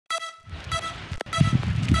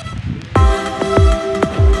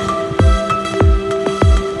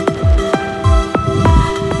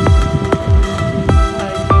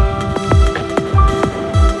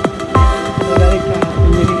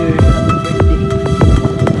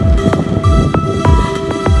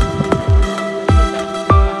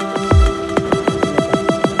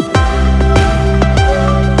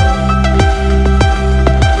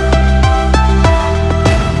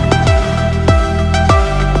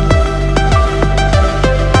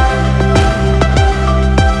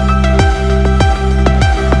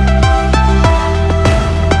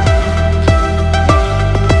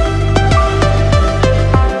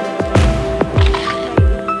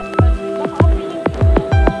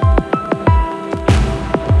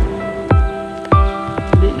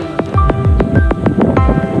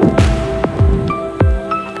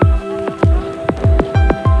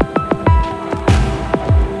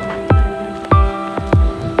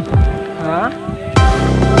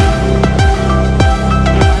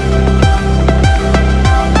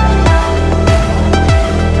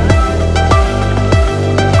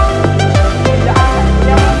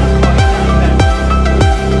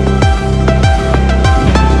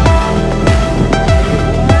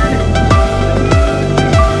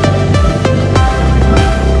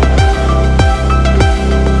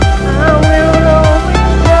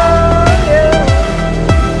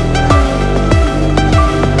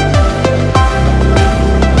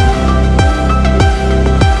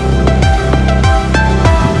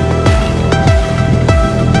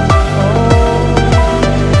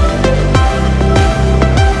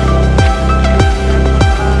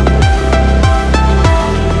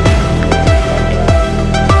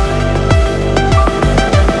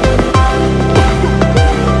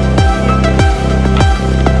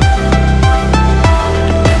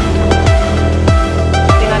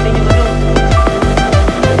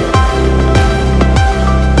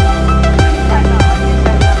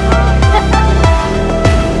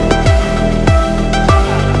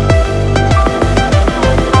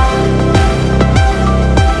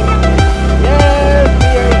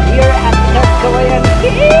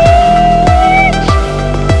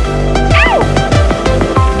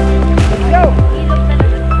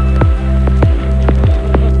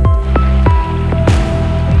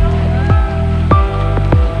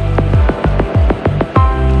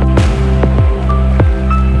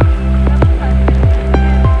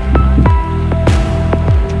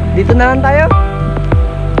na lang tayo.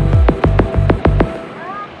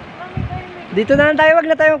 Dito na lang tayo, wag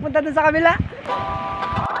na tayo magpunta dun sa kabila.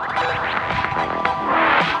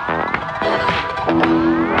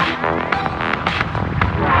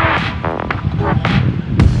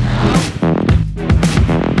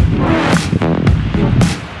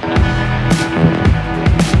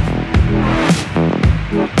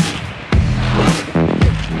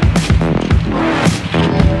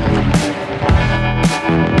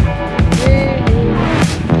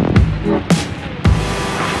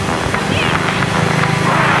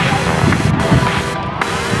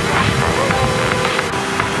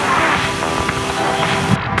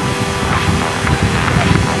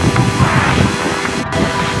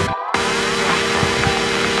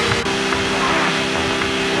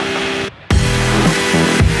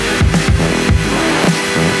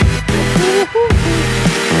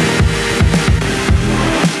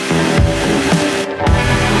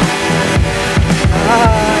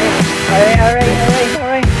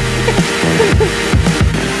 Alright.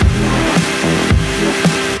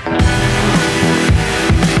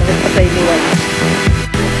 Patay liwan.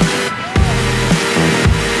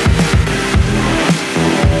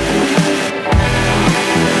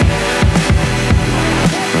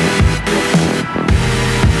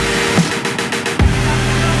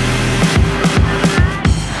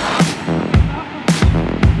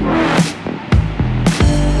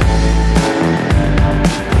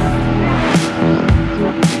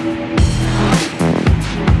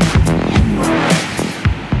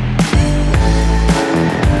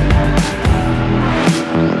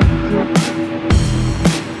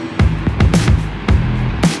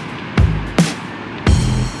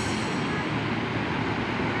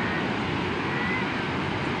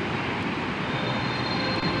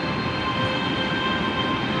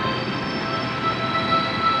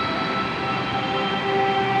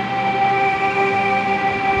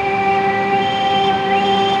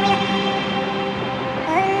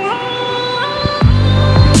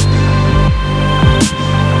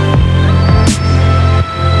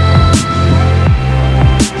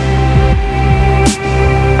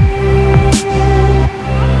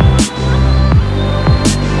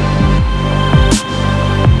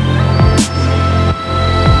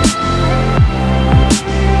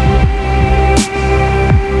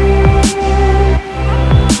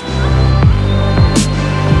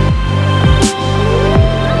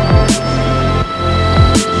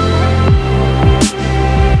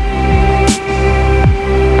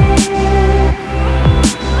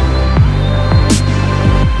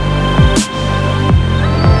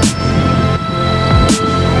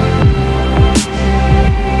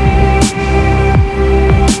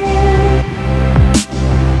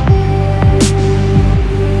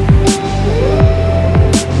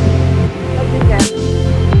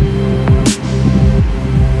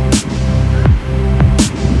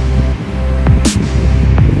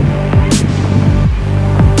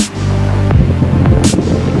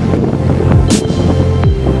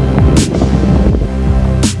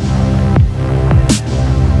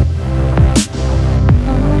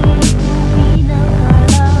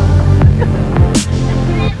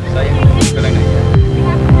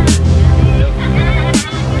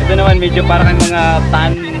 Medyo parang mga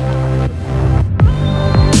tan.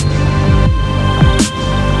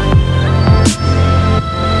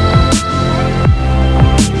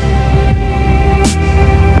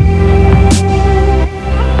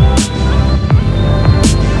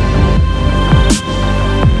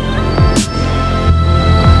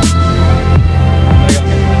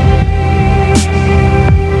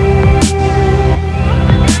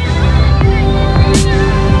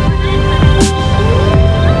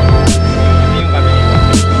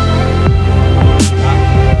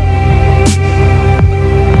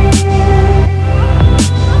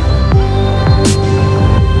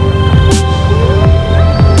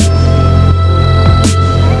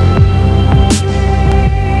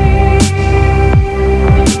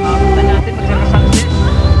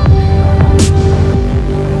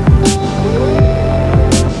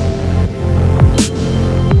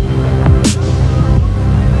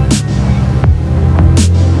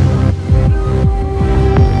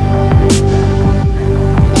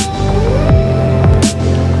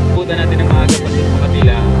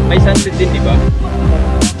 sunset din, di ba?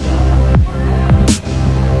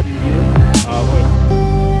 Okay.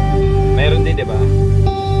 Mayroon din, di ba?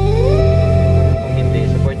 Kung hindi,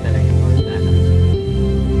 support na lang yung mga nana.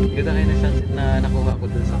 Ganda kayo ng sunset na nakuha ko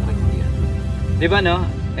dun sa Caribbean. Di ba, no?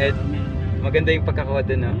 At maganda yung pagkakawa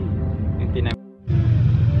dun, no? Yung tinam.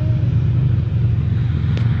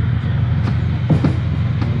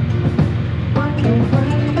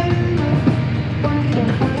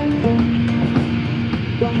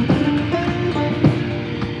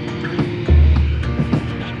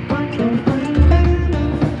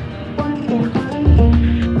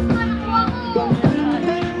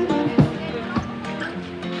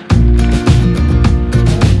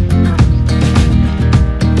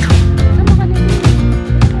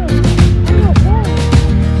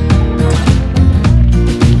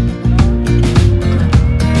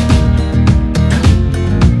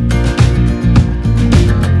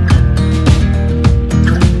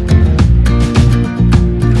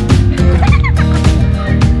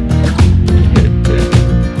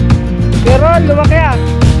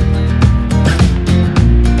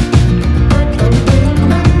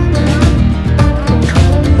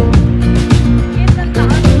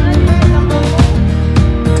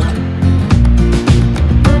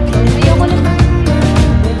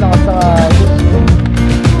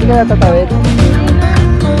 na tatawid?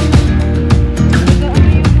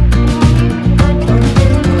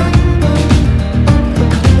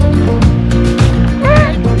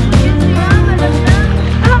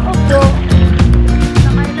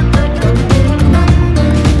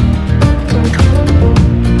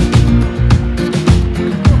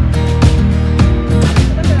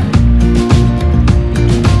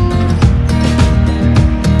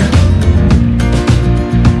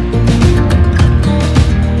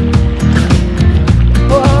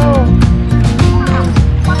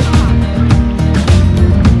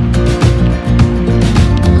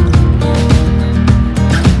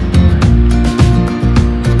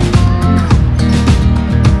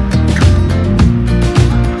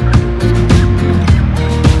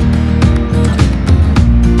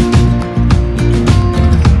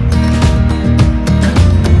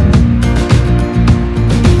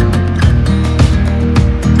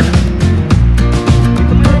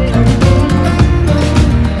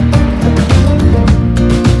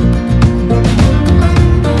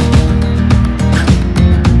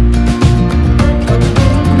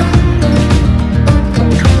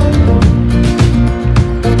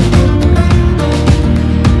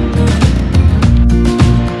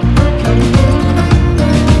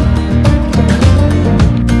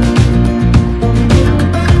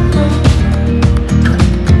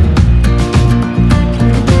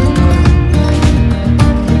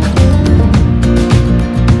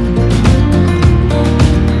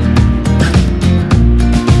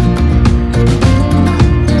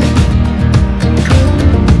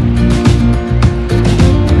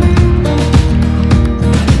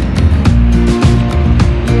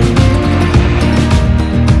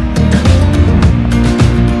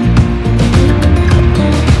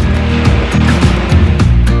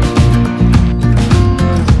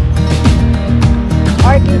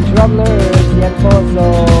 Travelers, yan po. So,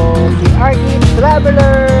 si Arkin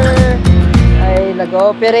Traveler ay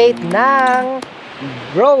nag-ooperate ng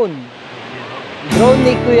drone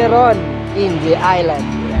ni Kuya Ron in the island.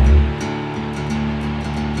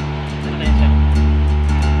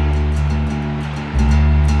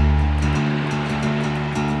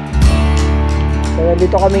 So,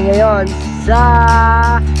 nandito kami ngayon sa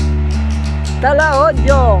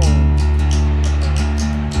Talaudyong.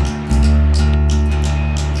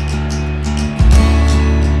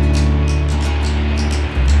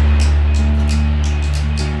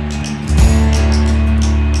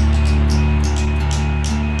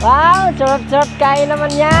 Wow, sarap-sarap kain naman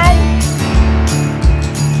yan.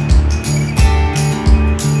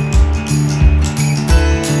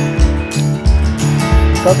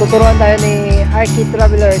 So, tuturuan tayo ni Arkin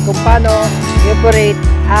Traveler kung paano i-operate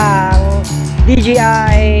ang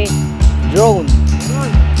DJI drone.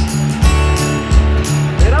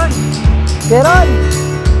 Peron!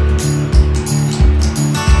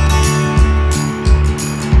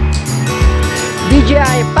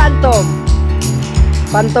 DJI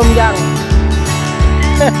Phantom Gang.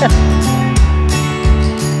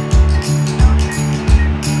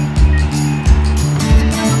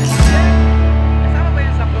 Kasama ba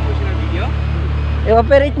yan sa promotional video?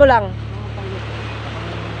 I-operate mo lang.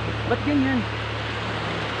 Ba't ganyan?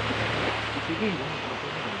 Sige.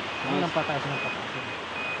 Ano nang pataas ng pataas?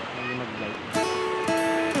 Ano mag-light?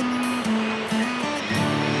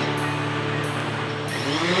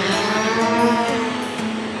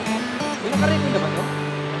 Naka-ready na ba ito?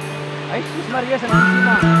 Ay, sus Maria, sa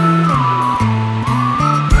nagsima.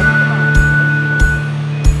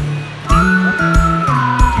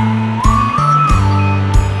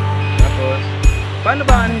 Tapos, paano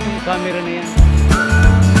ba ano yung camera na yan?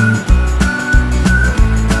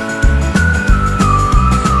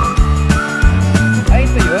 Ay,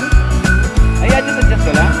 ito yun? Ay, adjust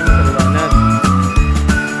ko lang. Paliwanag.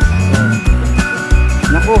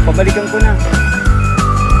 Naku, pabalikan ko na.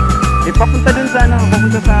 Papunta dun sa ano,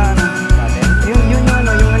 papunta sa ano. Yung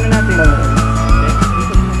ano natin.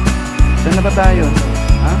 Saan na ba tayo?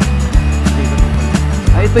 Ha?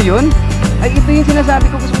 Ay, ito yun? Ay, ito yung sinasabi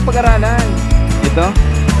ko gusto kong pag-aralan. Ito?